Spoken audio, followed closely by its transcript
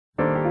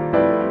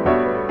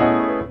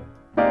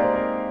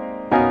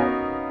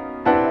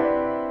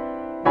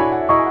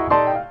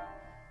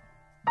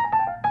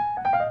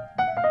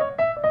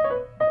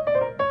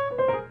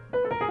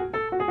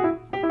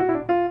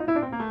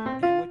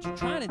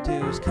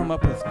come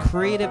up with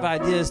creative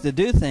ideas to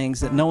do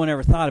things that no one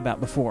ever thought about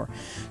before.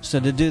 So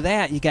to do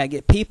that, you got to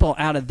get people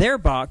out of their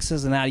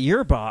boxes and out of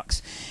your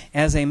box.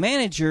 As a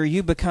manager,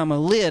 you become a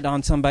lid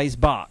on somebody's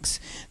box.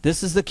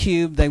 This is the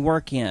cube they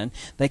work in.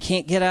 They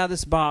can't get out of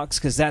this box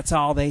because that's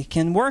all they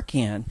can work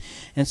in.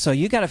 And so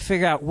you got to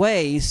figure out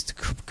ways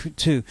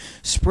to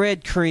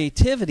spread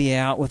creativity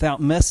out without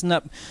messing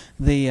up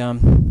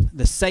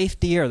the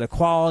safety or the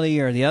quality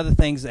or the other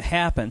things that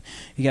happen.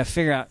 You got to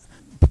figure out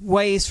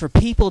ways for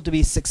people to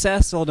be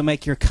successful, to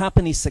make your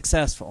company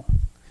successful.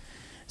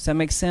 Does that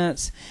make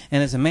sense?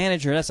 And as a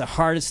manager, that's the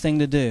hardest thing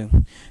to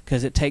do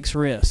because it takes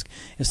risk.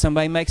 If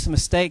somebody makes a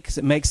mistake,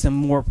 it makes them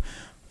more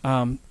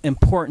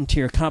important to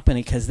your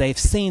company because they've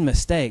seen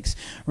mistakes.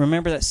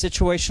 Remember that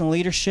situational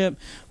leadership?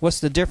 What's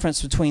the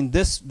difference between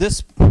this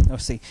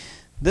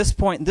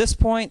point and this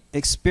point?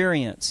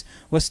 Experience.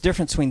 What's the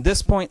difference between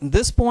this point and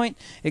this point?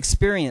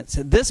 Experience.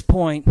 At this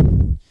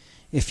point,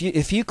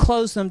 if you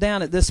close them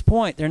down at this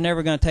point, they're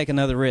never going to take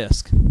another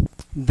risk.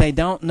 They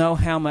don't know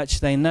how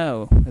much they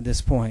know at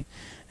this point,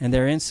 and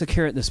they're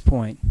insecure at this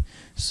point.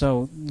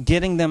 So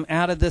getting them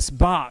out of this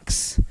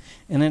box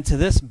and into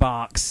this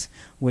box,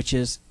 which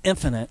is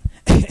infinite,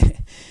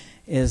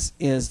 is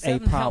a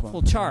problem.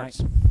 Helpful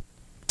charts. Right?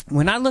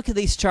 When I look at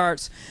these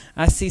charts,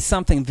 I see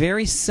something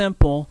very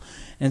simple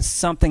and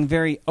something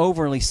very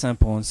overly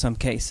simple in some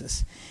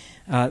cases.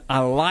 I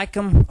like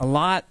them a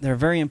lot. They're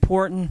very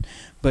important,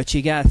 but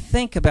you got to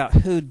think about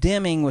who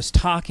Deming was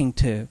talking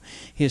to.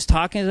 He was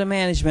talking to the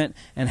management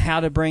and how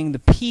to bring the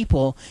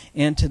people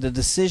into the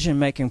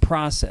decision-making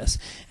process.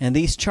 And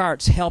these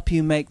charts help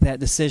you make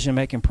that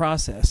decision-making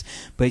process.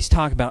 But he's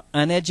talking about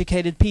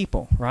uneducated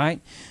people,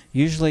 right?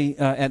 Usually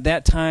at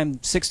that time,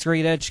 6th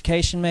grade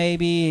education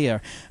maybe,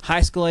 or high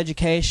school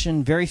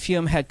education. Very few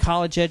of them had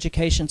college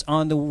educations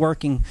on the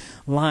working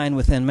line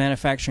within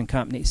manufacturing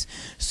companies.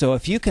 So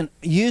if you can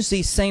use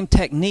these same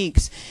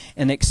techniques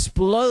and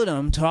explode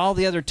them to all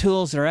the other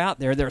tools that are out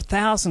there, there are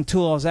 1,000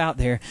 tools out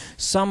there.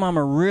 Some of them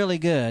are really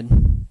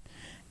good.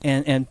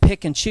 And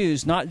pick and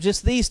choose, not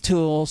just these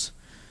tools.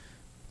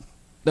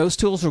 Those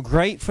tools are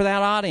great for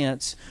that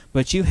audience,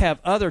 but you have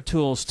other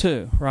tools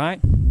too, right?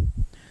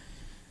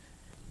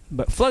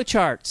 But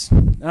flowcharts,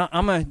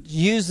 I'm going to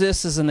use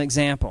this as an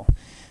example.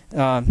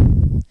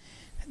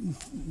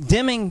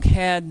 Deming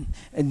had,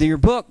 your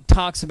book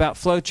talks about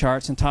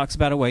flowcharts and talks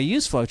about a way to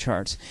use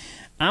flowcharts.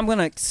 I'm going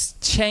to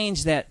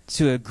change that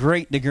to a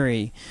great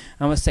degree.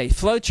 I'm going to say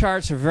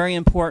flowcharts are very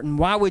important.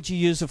 Why would you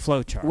use a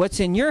flowchart? What's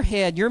in your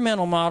head, your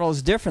mental model,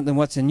 is different than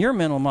what's in your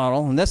mental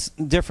model, and that's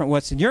different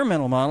what's in your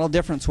mental model,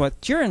 different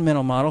what's your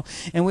mental model,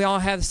 and we all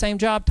have the same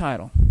job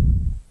title,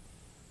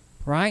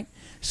 right?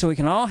 So we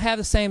can all have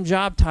the same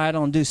job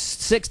title and do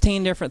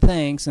 16 different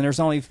things, and there's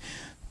only,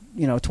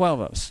 12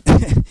 of us.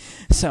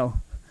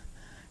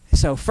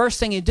 So first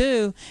thing you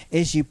do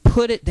is you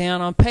put it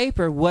down on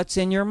paper, what's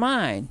in your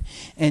mind.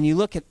 And you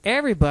look at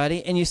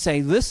everybody and you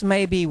say, this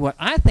may be what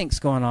I think's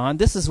going on.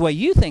 This is what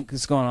you think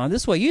is going on.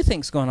 This is what you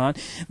think's going on.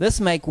 Let's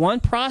make one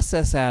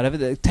process out of it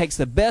that takes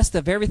the best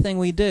of everything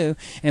we do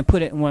and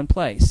put it in one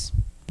place.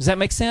 Does that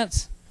make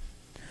sense?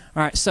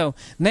 All right, so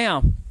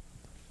now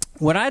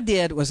what I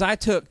did was I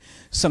took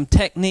some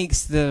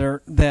techniques that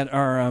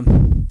are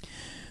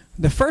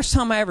the first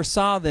time I ever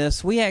saw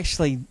this, we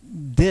actually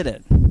did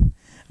it.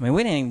 I mean,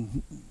 we didn't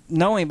even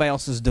know anybody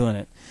else was doing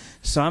it.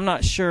 So I'm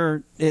not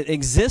sure it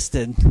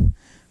existed.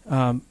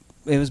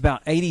 It was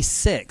about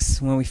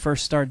 86 when we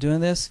first started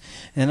doing this,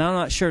 and I'm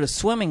not sure the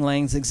swimming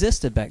lanes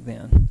existed back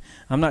then.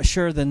 I'm not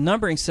sure the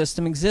numbering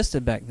system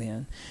existed back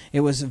then. It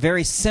was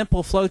very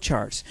simple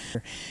flowcharts.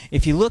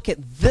 If you look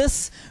at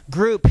this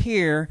group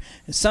here,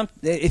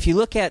 if you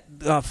look at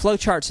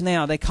flowcharts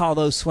now, they call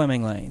those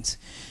swimming lanes.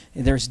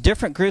 There's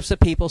different groups of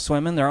people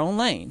swimming their own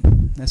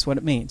lane. That's what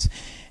it means.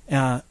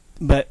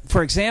 But,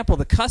 for example,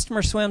 the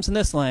customer swims in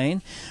this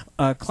lane,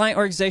 client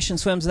organization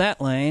swims in that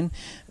lane.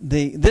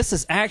 This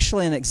is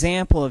actually an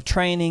example of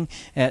training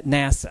at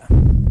NASA.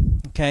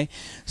 Okay,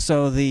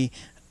 so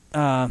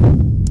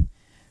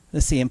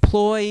let's see,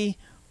 employee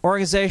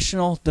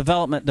organizational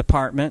development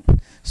department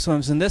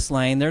swims in this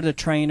lane. They're the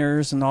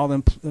trainers and all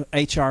the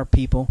HR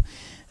people.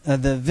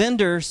 The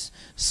vendors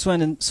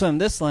swim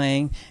this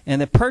lane,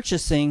 and the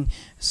purchasing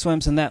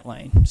swims in that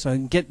lane. So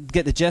get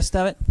the gist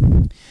of it.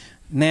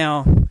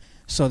 Now,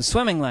 so the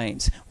swimming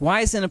lanes.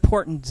 Why is it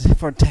important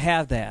to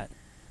have that?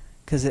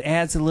 Because it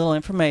adds a little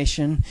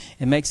information.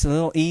 It makes it a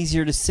little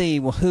easier to see,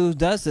 well, who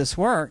does this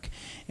work?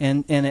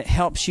 And it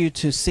helps you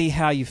to see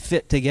how you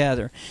fit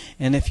together.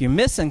 And if you're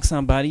missing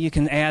somebody, you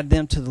can add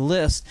them to the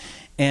list.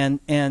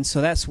 And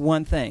so that's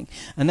one thing.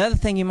 Another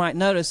thing you might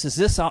notice is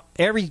this: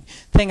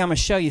 everything I'm going to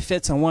show you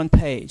fits on one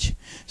page.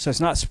 So it's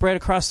not spread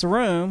across the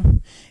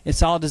room.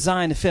 It's all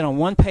designed to fit on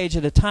one page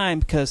at a time,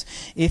 because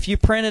if you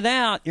print it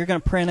out, you're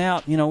going to print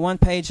out, one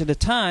page at a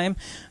time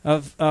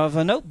of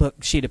a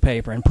notebook sheet of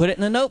paper and put it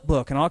in a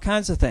notebook and all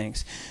kinds of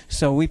things.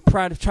 So we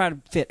try to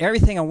fit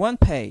everything on one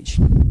page.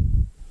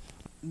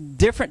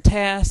 Different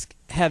tasks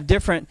have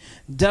different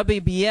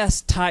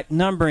WBS type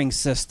numbering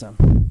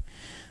system.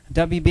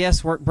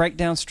 WBS work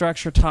breakdown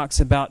structure talks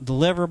about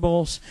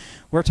deliverables.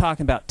 We're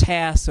talking about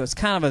tasks, so it's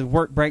kind of a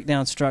work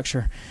breakdown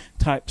structure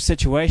type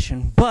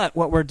situation. But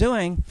what we're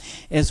doing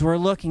is we're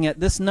looking at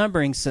this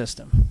numbering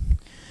system.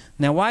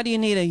 Now, why do you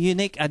need a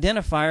unique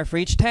identifier for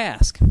each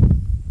task?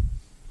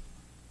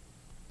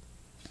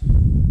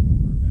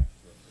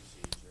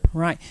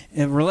 Right,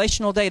 a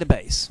relational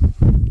database.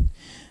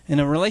 In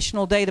a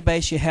relational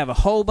database, you have a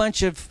whole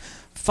bunch of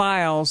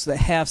files that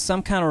have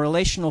some kind of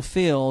relational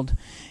field,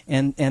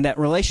 and that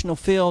relational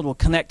field will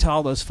connect to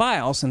all those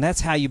files, and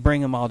that's how you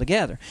bring them all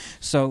together.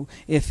 So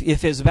if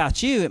it's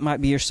about you, it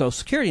might be your social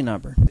security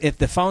number. If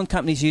the phone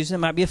company's using it,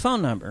 it might be a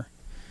phone number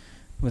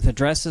with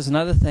addresses and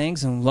other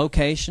things and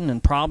location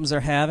and problems they're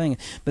having.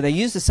 But they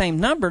use the same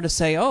number to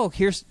say, oh,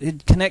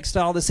 it connects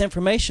to all this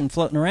information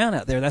floating around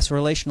out there. That's a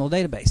relational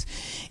database.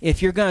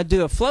 If you're going to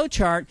do a flow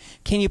chart,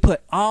 can you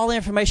put all the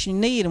information you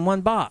need in one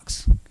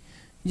box?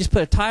 You just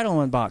put a title in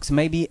one box. It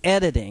may be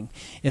editing.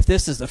 If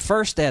this is the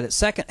first edit,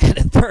 second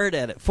edit, third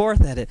edit,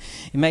 fourth edit,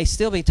 it may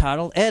still be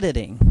titled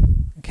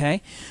editing.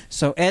 Okay?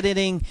 So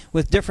editing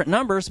with different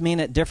numbers mean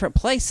at different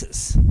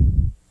places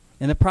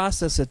in the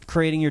process of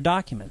creating your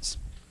documents.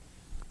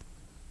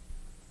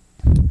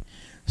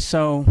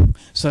 So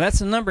that's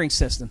the numbering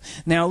system.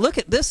 Now look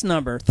at this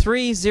number,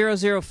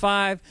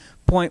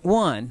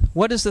 3005.1.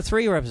 What does the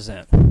 3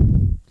 represent?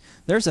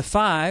 There's a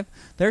 5.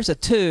 There's a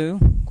 2.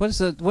 What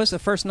does the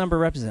first number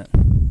represent?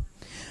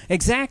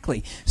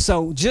 Exactly.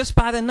 So just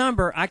by the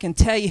number, I can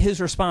tell you who's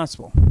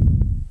responsible.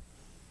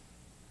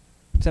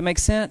 Does that make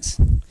sense?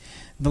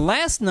 The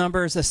last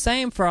number is the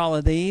same for all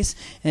of these,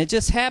 and it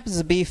just happens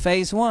to be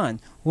phase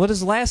 1. What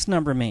does last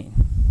number mean?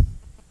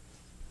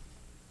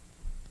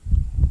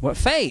 What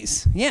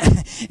phase? Yeah,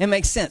 it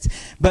makes sense.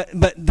 But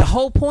the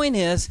whole point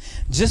is,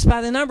 just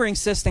by the numbering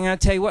system, I'll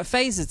tell you what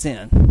phase it's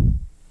in.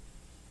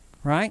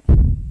 Right?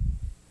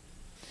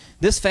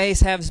 This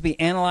phase happens to be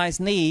analyzed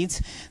needs.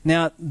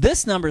 Now,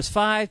 this number is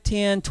 5,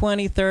 10,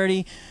 20,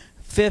 30,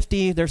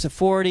 50. There's a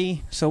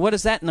 40. So what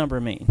does that number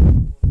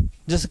mean?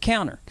 Just a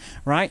counter,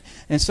 right?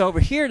 And so over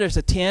here there's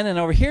a 10, and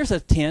over here's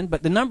a 10,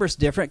 but the number's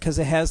different because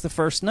it has the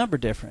first number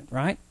different,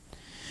 right?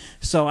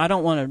 So I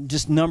don't want to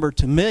just number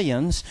to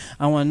millions.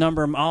 I want to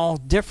number them all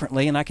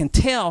differently, and I can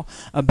tell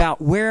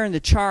about where in the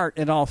chart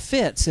it all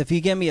fits. If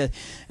you give me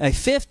a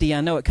 50,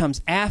 I know it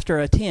comes after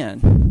a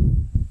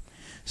 10.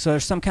 So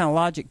there's some kind of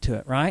logic to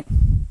it, right?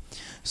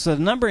 So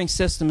the numbering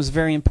system is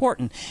very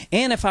important.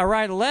 And if I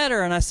write a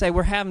letter and I say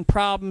we're having a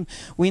problem,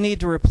 we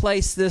need to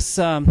replace this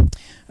supply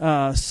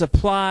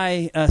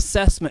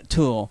assessment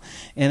tool,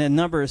 and the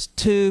number is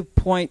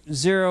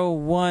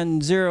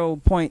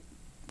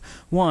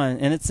 2.010.1,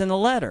 and it's in a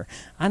letter.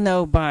 I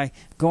know by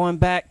going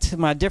back to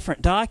my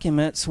different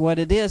documents what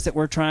it is that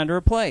we're trying to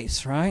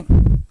replace, right?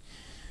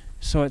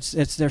 So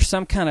there's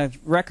some kind of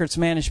records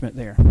management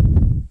there.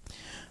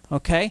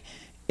 Okay,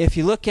 if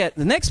you look at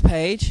the next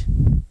page,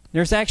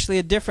 there's actually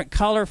a different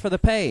color for the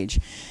page.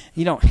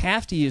 You don't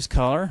have to use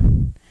color,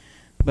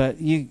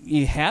 but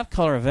you have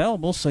color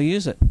available, so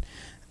use it.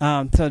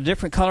 So a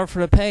different color for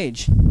the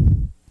page.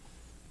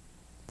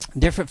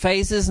 Different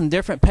phases and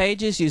different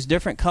pages use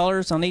different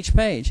colors on each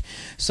page.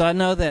 So I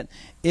know that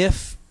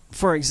if,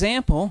 for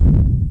example,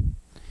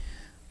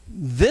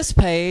 this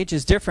page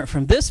is different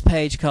from this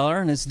page color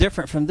and it's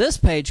different from this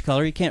page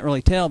color, you can't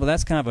really tell, but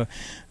that's kind of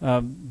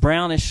a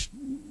brownish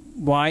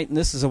white, and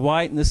this is a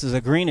white, and this is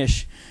a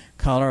greenish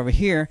color over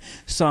here.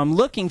 So I'm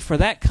looking for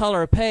that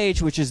color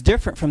page which is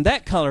different from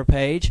that color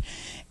page,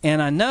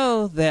 and I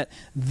know that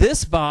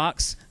this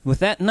box with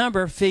that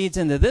number feeds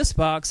into this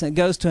box and it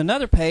goes to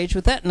another page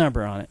with that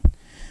number on it.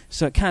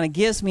 So it kind of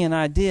gives me an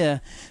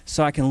idea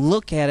so I can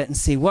look at it and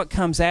see what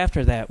comes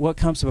after that, what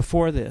comes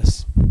before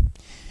this.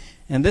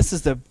 And this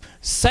is the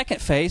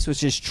second phase,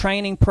 which is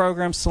training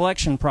program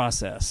selection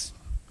process.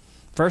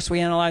 First we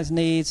analyze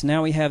needs,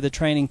 now we have the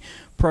training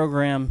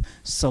program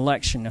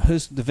selection. Now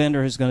who's the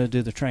vendor who's going to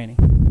do the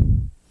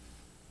training?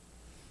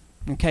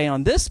 Okay,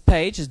 on this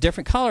page is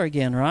different color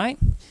again, right?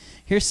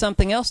 Here's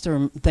something else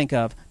to think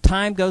of.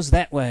 Time goes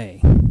that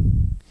way.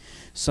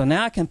 So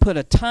now I can put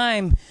a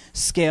time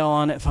scale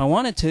on it if I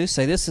wanted to.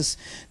 Say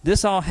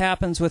this all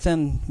happens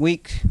within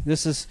week,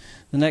 this is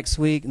the next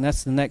week, and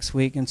that's the next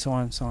week, and so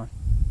on and so on.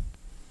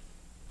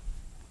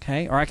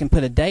 Okay, or I can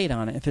put a date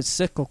on it if it's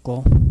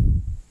cyclical.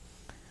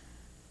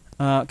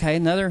 Okay,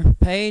 another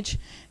page.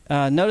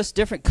 Notice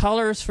different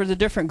colors for the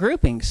different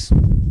groupings.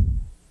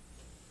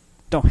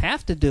 Don't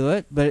have to do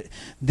it, but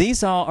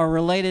these all are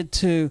related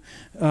to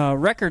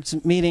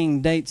records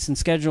meeting dates and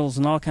schedules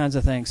and all kinds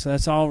of things. So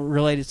that's all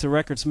related to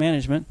records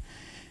management.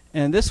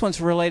 And this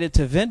one's related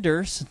to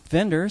vendors,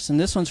 and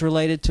this one's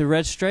related to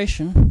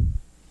registration.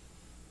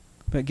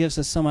 But it gives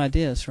us some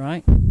ideas,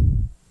 right?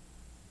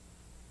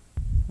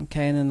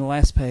 Okay, and then the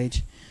last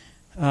page.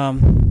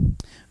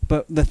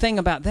 But the thing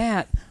about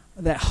that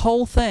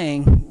whole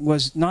thing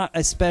was not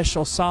a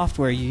special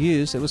software you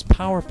used. It was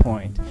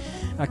PowerPoint.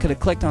 I could have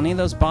clicked on any of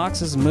those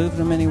boxes and moved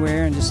them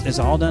anywhere, and just it's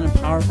all done in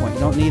PowerPoint. You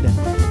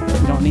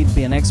don't need to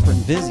be an expert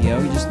in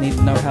Visio. You just need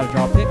to know how to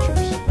draw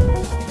pictures.